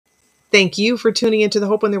Thank you for tuning into the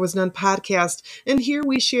Hope When There Was None podcast. And here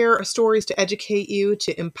we share stories to educate you,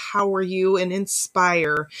 to empower you, and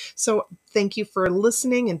inspire. So thank you for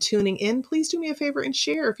listening and tuning in. Please do me a favor and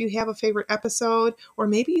share if you have a favorite episode, or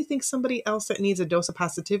maybe you think somebody else that needs a dose of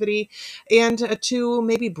positivity, and to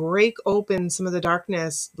maybe break open some of the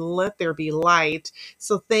darkness. Let there be light.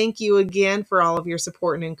 So thank you again for all of your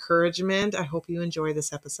support and encouragement. I hope you enjoy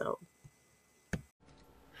this episode.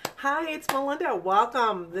 Hi, it's Melinda.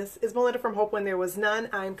 Welcome. This is Melinda from Hope When There Was None.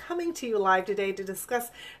 I'm coming to you live today to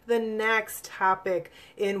discuss the next topic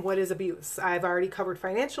in what is abuse. I've already covered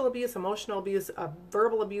financial abuse, emotional abuse,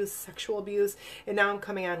 verbal abuse, sexual abuse, and now I'm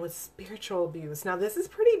coming on with spiritual abuse. Now, this is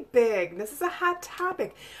pretty big. This is a hot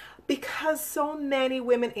topic because so many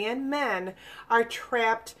women and men are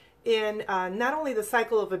trapped in not only the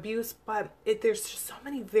cycle of abuse, but there's just so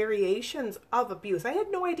many variations of abuse. I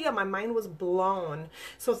had no idea. My mind was blown.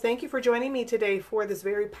 So thank you for joining me today for this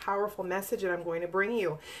very powerful message that I'm going to bring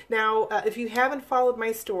you. Now, if you haven't followed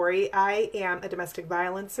my story, I am a domestic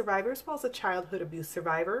violence survivor as well as a childhood abuse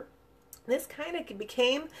survivor. This kind of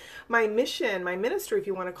became my mission, my ministry, if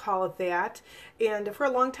you want to call it that. And for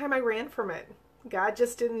a long time, I ran from it. God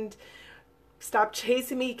just didn't stop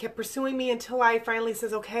chasing me, kept pursuing me until I finally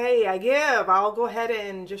says, okay, I'll go ahead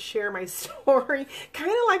and just share my story.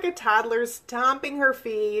 Kind of like a toddler stomping her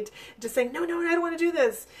feet, just saying, no, I don't want to do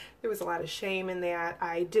this. There was a lot of shame in that.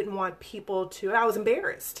 I didn't want people to, I was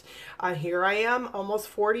embarrassed. Here I am, almost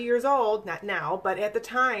 40 years old, not now, but at the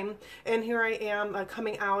time, and here I am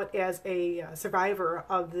coming out as a survivor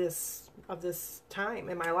of this time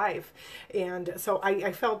in my life. And so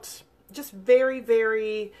I felt just very,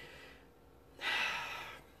 very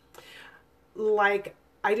like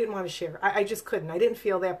I didn't want to share. I just couldn't. I didn't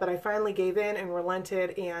feel that, but I finally gave in and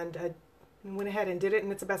relented and went ahead and did it,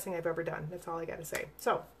 and it's the best thing I've ever done. That's all I got to say.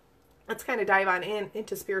 So let's kind of dive on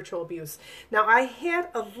into spiritual abuse. Now, I had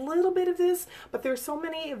a little bit of this, but there's so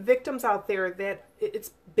many victims out there that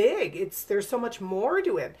it's big. There's so much more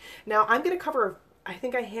to it. Now, I'm going to cover, I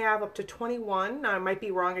think I have up to 21. Now, I might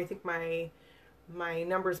be wrong. I think my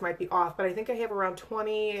numbers might be off, but I think I have around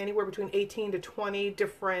 20, anywhere between 18 to 20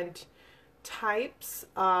 different types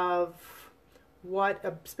of what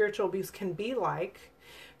a spiritual abuse can be like.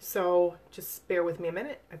 So just bear with me a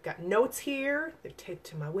minute. I've got notes here. They're taped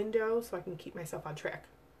to my window so I can keep myself on track.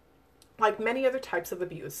 Like many other types of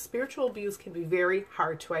abuse, spiritual abuse can be very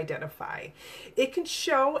hard to identify. It can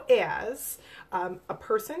show as a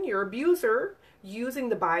person, your abuser, using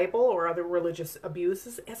the Bible or other religious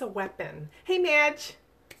abuses as a weapon. Hey, Madge.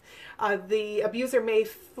 The abuser may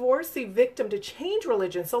force the victim to change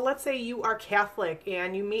religion. So let's say you are Catholic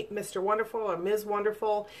and you meet Mr. Wonderful or Ms.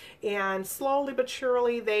 Wonderful, and slowly but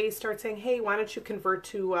surely they start saying, hey, why don't you convert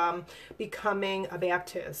to becoming a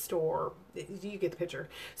Baptist, or you get the picture.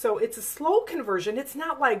 So it's a slow conversion. It's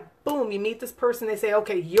not like, boom, you meet this person, they say,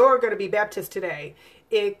 okay, you're going to be Baptist today.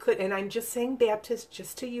 It could, and I'm just saying Baptist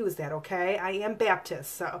just to use that, okay? I am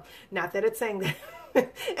Baptist, so not that it's saying that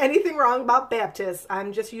anything wrong about Baptists.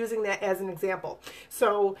 I'm just using that as an example.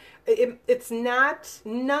 So it's not,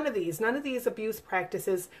 none of these abuse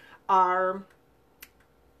practices are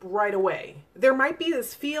right away. There might be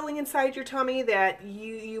this feeling inside your tummy that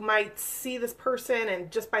you might see this person, and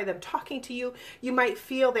just by them talking to you, you might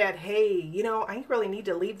feel that, hey, I really need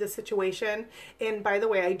to leave this situation. And by the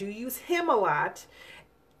way, I do use him a lot.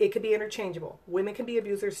 It could be interchangeable. Women can be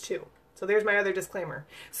abusers too. So there's my other disclaimer.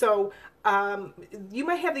 So you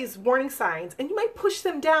might have these warning signs and you might push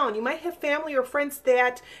them down. You might have family or friends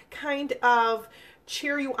that kind of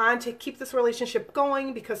cheer you on to keep this relationship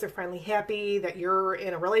going because they're finally happy that you're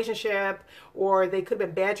in a relationship, or they could have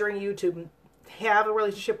been badgering you to have a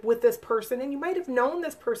relationship with this person, and you might have known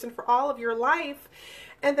this person for all of your life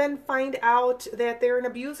and then find out that they're an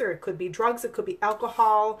abuser. It could be drugs, it could be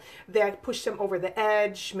alcohol that pushed them over the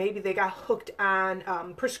edge. Maybe they got hooked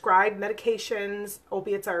on prescribed medications.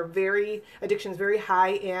 Opiates are addiction is very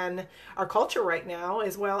high in our culture right now,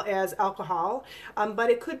 as well as alcohol.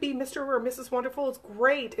 But it could be Mr. or Mrs. Wonderful is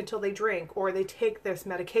great until they drink or they take this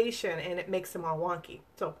medication and it makes them all wonky.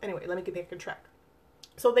 So anyway, let me get back on track.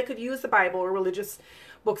 So they could use the Bible or religious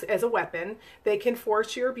books as a weapon. They can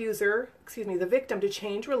force your the victim, to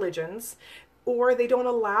change religions, or they don't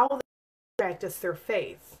allow them to practice their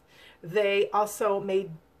faith. They also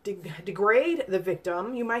may degrade the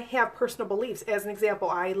victim. You might have personal beliefs. As an example,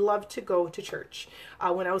 I love to go to church.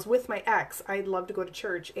 When I was with my ex, I loved to go to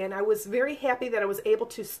church, and I was very happy that I was able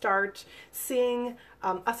to start seeing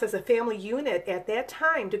us as a family unit at that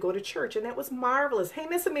time to go to church, and that was marvelous. Hey,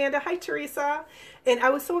 Miss Amanda. Hi, Teresa. And I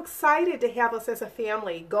was so excited to have us as a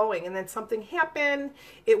family going, and then something happened.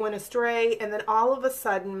 It went astray, and then all of a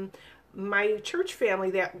sudden, my church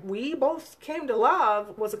family that we both came to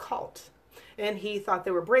love was a cult. And he thought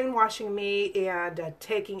they were brainwashing me and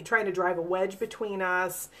trying to drive a wedge between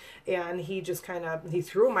us. And he just he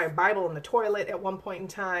threw my Bible in the toilet at one point in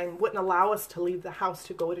time, wouldn't allow us to leave the house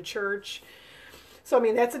to go to church. So, I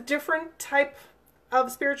mean, that's a different type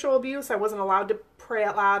of spiritual abuse. I wasn't allowed to pray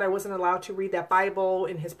out loud. I wasn't allowed to read that Bible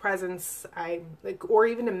in his presence. Or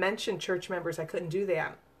even to mention church members. I couldn't do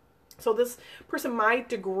that. So this person might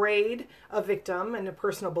degrade a victim and their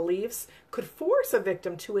personal beliefs, could force a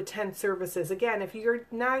victim to attend services. Again, if you're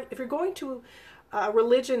going to a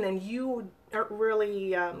religion and you aren't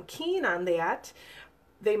really keen on that,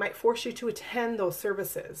 they might force you to attend those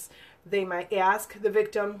services. They might ask the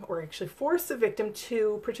victim, or actually force the victim,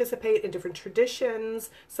 to participate in different traditions,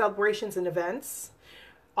 celebrations, and events.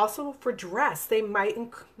 Also for dress, they might,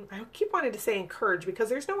 I keep wanting to say encourage, because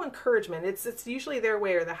there's no encouragement. It's usually their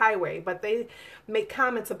way or the highway, but they make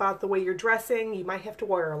comments about the way you're dressing. You might have to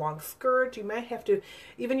wear a long skirt. You might have to,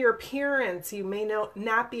 even your appearance, you may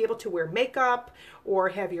not be able to wear makeup or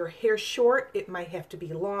have your hair short. It might have to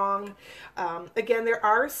be long. Again, there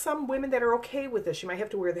are some women that are okay with this. You might have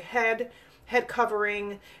to wear the head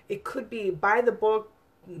covering. It could be by the book,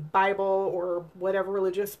 Bible, or whatever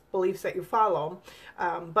religious beliefs that you follow,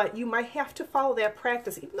 but you might have to follow that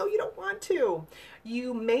practice even though you don't want to.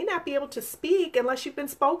 You may not be able to speak unless you've been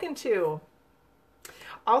spoken to.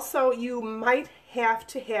 Also, you might have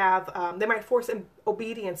to have, they might force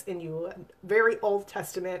obedience in you. Very Old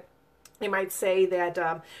Testament, they might say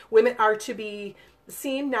that women are to be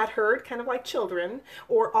seen, not heard, kind of like children,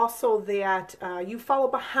 or also that you follow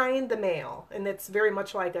behind the male, and it's very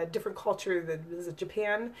much like a different culture that is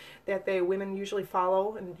Japan, that women usually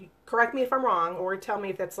follow. And correct me if I'm wrong, or tell me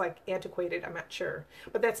if that's like antiquated. I'm not sure,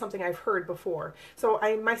 but that's something I've heard before. So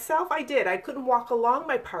I couldn't walk along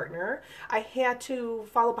my partner. I had to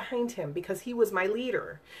follow behind him because he was my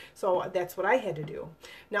leader. So that's what I had to do.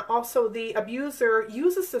 Now, also, the abuser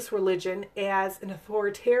uses this religion as an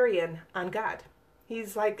authoritarian on God.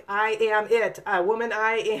 He's like, I am it. Woman,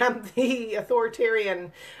 I am the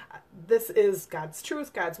authoritarian. This is God's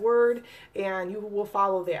truth, God's word, and you will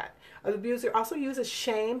follow that. The abuser also uses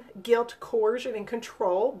shame, guilt, coercion, and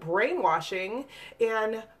control, brainwashing,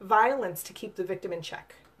 and violence to keep the victim in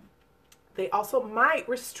check. They also might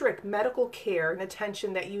restrict medical care and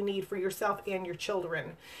attention that you need for yourself and your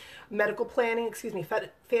children. Medical planning,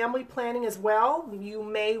 family planning as well. You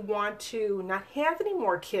may want to not have any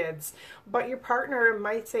more kids, but your partner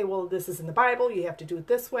might say, well, this is in the Bible. You have to do it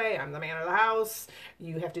this way. I'm the man of the house.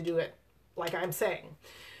 You have to do it like I'm saying.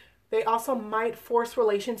 They also might force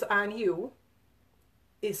relations on you,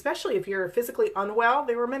 especially if you're physically unwell.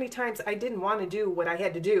 There were many times I didn't want to do what I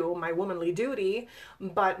had to do, my womanly duty,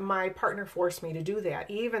 but my partner forced me to do that.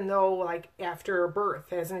 Even though, like, after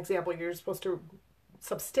birth, as an example, you're supposed to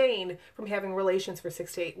abstain from having relations for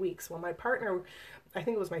 6 to 8 weeks. Well, my partner, I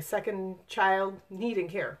think it was my second child, he didn't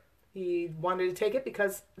care. He wanted to take it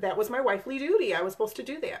because that was my wifely duty. I was supposed to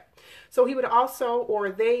do that. So he would also,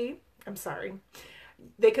 they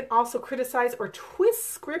could also criticize or twist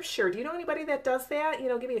scripture. Do you know anybody that does that?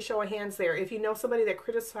 Give me a show of hands there. If you know somebody that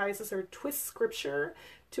criticizes or twists scripture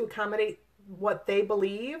to accommodate what they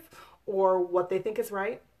believe or what they think is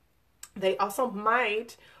right. They also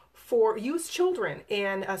might use children,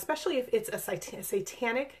 and especially if it's a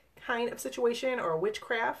satanic kind of situation or a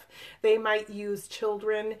witchcraft, they might use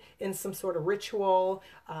children in some sort of ritual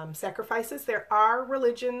sacrifices. There are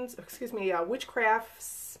witchcrafts,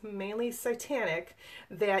 mainly satanic,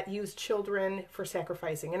 that use children for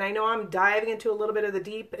sacrificing. And I know I'm diving into a little bit of the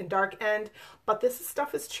deep and dark end, but this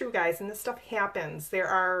stuff is true, guys, and this stuff happens. There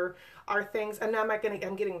are things, and I'm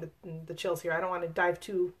getting the chills here. I don't want to dive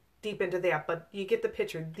too deep into that, but you get the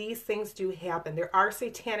picture. These things do happen. There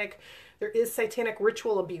is satanic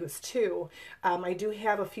ritual abuse too. I do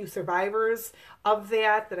have a few survivors of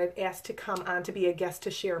that I've asked to come on to be a guest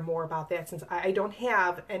to share more about that, since I don't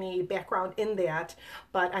have any background in that,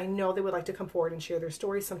 but I know they would like to come forward and share their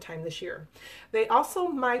stories sometime this year. They also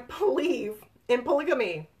might believe in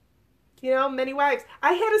polygamy. Many wives.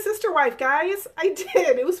 I had a sister wife, guys. I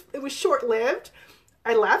did. It was short-lived.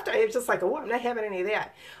 I left. I was just like, oh, I'm not having any of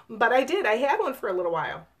that. But I did. I had one for a little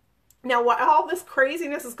while. Now, while all this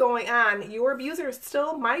craziness is going on, your abuser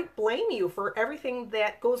still might blame you for everything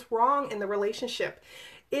that goes wrong in the relationship.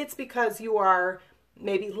 It's because you are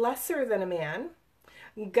maybe lesser than a man.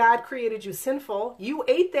 God created you sinful. You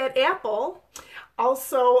ate that apple.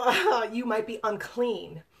 Also, you might be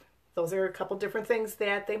unclean. Those are a couple different things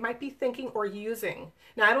that they might be thinking or using.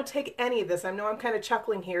 Now, I don't take any of this. I know I'm kind of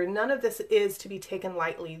chuckling here. None of this is to be taken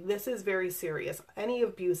lightly. This is very serious. Any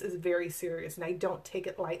abuse is very serious, and I don't take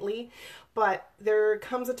it lightly. But there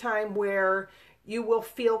comes a time where you will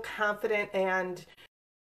feel confident and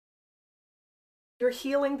you're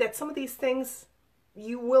healing, that some of these things,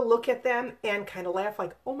 you will look at them and kind of laugh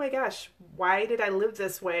like, oh my gosh, why did I live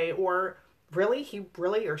this way? Or really, he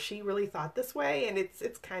really or she really thought this way, and it's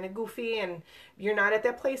kind of goofy, and you're not at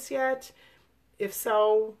that place yet. If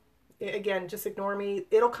so, again, just ignore me.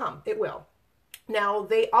 It'll come. It will. Now,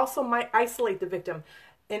 they also might isolate the victim.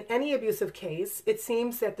 In any abusive case, it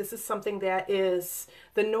seems that this is something that is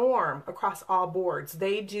the norm across all boards.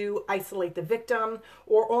 They do isolate the victim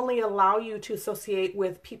or only allow you to associate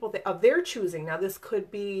with people that, of their choosing. Now, this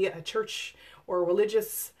could be a church or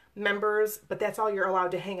religious members, but that's all you're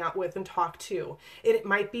allowed to hang out with and talk to. It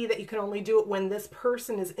might be that you can only do it when this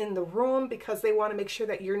person is in the room because they want to make sure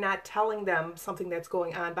that you're not telling them something that's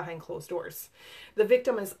going on behind closed doors. The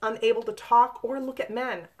victim is unable to talk or look at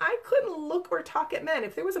men. I couldn't look or talk at men.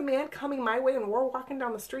 If there was a man coming my way and we're walking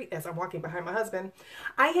down the street, as I'm walking behind my husband,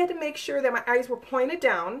 I had to make sure that my eyes were pointed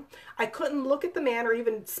down. I couldn't look at the man or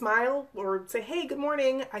even smile or say, hey, good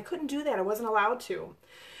morning. I couldn't do that. I wasn't allowed to.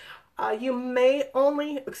 You might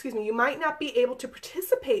not be able to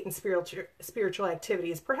participate in spiritual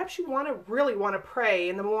activities. Perhaps you really want to pray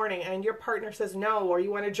in the morning and your partner says no, or you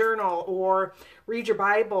want to journal or read your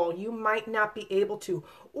Bible. You might not be able to,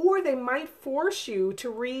 or they might force you to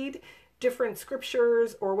read different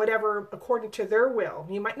scriptures or whatever according to their will.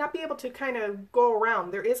 You might not be able to kind of go around.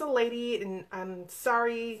 There is a lady, and I'm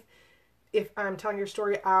sorry if I'm telling your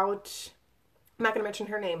story out, I'm not going to mention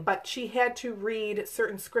her name, but she had to read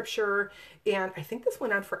certain scripture, and I think this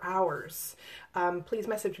went on for hours. Please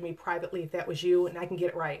message me privately if that was you, and I can get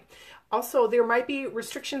it right. Also, there might be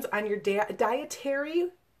restrictions on your dietary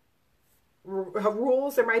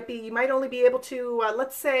rules. There might be, you might only be able to,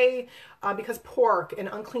 let's say, because pork and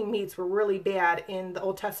unclean meats were really bad in the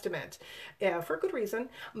Old Testament, for a good reason,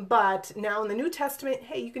 but now in the New Testament,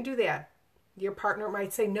 hey, you can do that. Your partner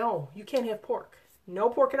might say, no, you can't have pork. No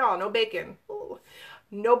pork at all, no bacon. Ooh,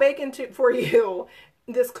 no bacon for you.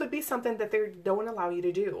 This could be something that they don't allow you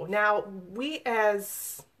to do. Now, we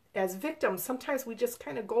as victims, sometimes we just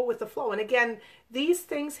kind of go with the flow. And again, these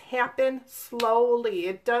things happen slowly.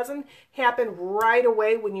 It doesn't happen right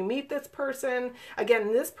away when you meet this person.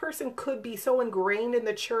 Again, this person could be so ingrained in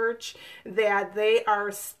the church that they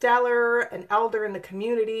are stellar, an elder in the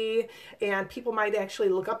community, and people might actually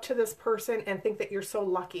look up to this person and think that you're so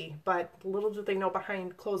lucky. But little do they know,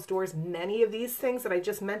 behind closed doors, many of these things that I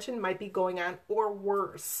just mentioned might be going on or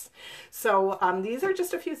worse. So these are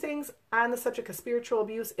just a few things on the subject of spiritual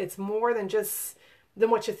abuse. It's more than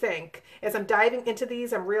what you think. As I'm diving into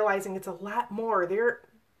these, I'm realizing it's a lot more.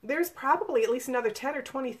 There's probably at least another 10 or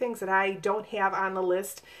 20 things that I don't have on the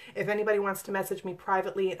list. If anybody wants to message me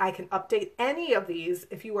privately, I can update any of these.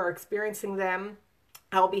 If you are experiencing them,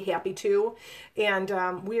 I'll be happy to. And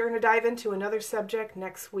we are going to dive into another subject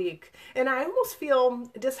next week. And I almost feel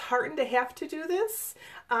disheartened to have to do this,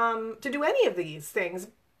 to do any of these things,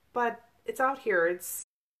 but it's out here. It's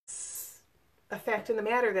a fact in the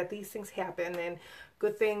matter that these things happen, and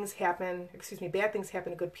bad things happen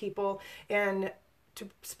to good people. And to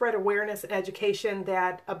spread awareness and education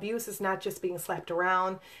that abuse is not just being slapped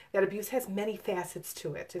around, that abuse has many facets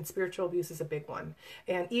to it, and spiritual abuse is a big one.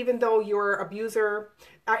 And even though your abuser,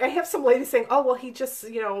 I have some ladies saying, oh, well, he just,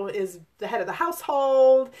 is the head of the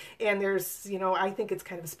household, and there's, I think it's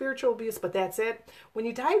kind of spiritual abuse, but that's it. When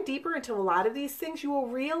you dive deeper into a lot of these things, you will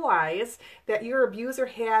realize that your abuser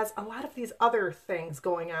has a lot of these other things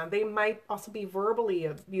going on. They might also be verbally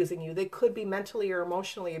abusing you. They could be mentally or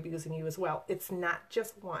emotionally abusing you as well. It's not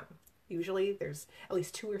just one. Usually there's at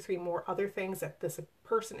least 2 or 3 more other things that this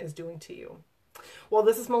person is doing to you. Well,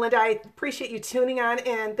 this is Melinda. I appreciate you tuning on,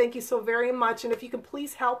 and thank you so very much. And if you can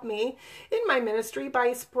please help me in my ministry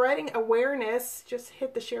by spreading awareness, just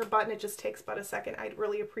hit the share button. It just takes about a second. I'd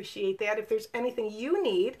really appreciate that. If there's anything you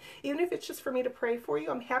need, even if it's just for me to pray for you,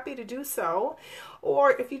 I'm happy to do so.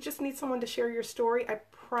 Or if you just need someone to share your story, I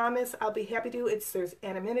promise I'll be happy to. There's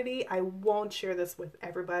anonymity. I won't share this with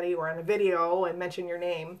everybody or on a video and mention your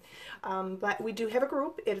name. But we do have a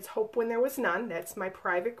group. It's Hope When There Was None. That's my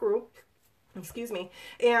private group. Excuse me.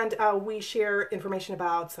 And we share information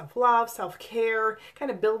about self-love, self-care,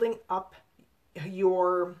 kind of building up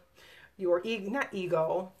your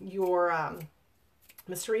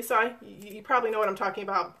Miss Teresa, you probably know what I'm talking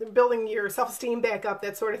about. Building your self-esteem back up,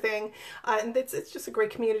 that sort of thing. And it's just a great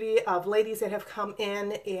community of ladies that have come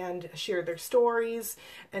in and shared their stories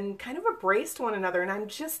and kind of embraced one another. And I'm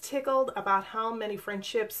just tickled about how many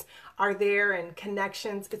friendships are there and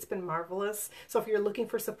connections. It's been marvelous. So if you're looking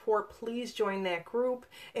for support, please join that group.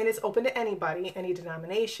 And it's open to anybody, any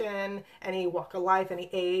denomination, any walk of life, any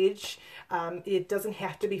age. It doesn't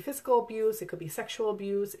have to be physical abuse. It could be sexual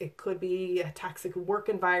abuse. It could be a toxic work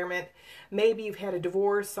environment. Maybe you've had a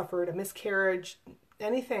divorce, suffered a miscarriage,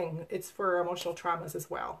 anything. It's for emotional traumas as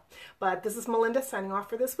well. But this is Melinda signing off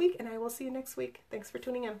for this week, and I will see you next week. Thanks for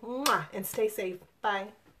tuning in. Mwah! And stay safe. Bye.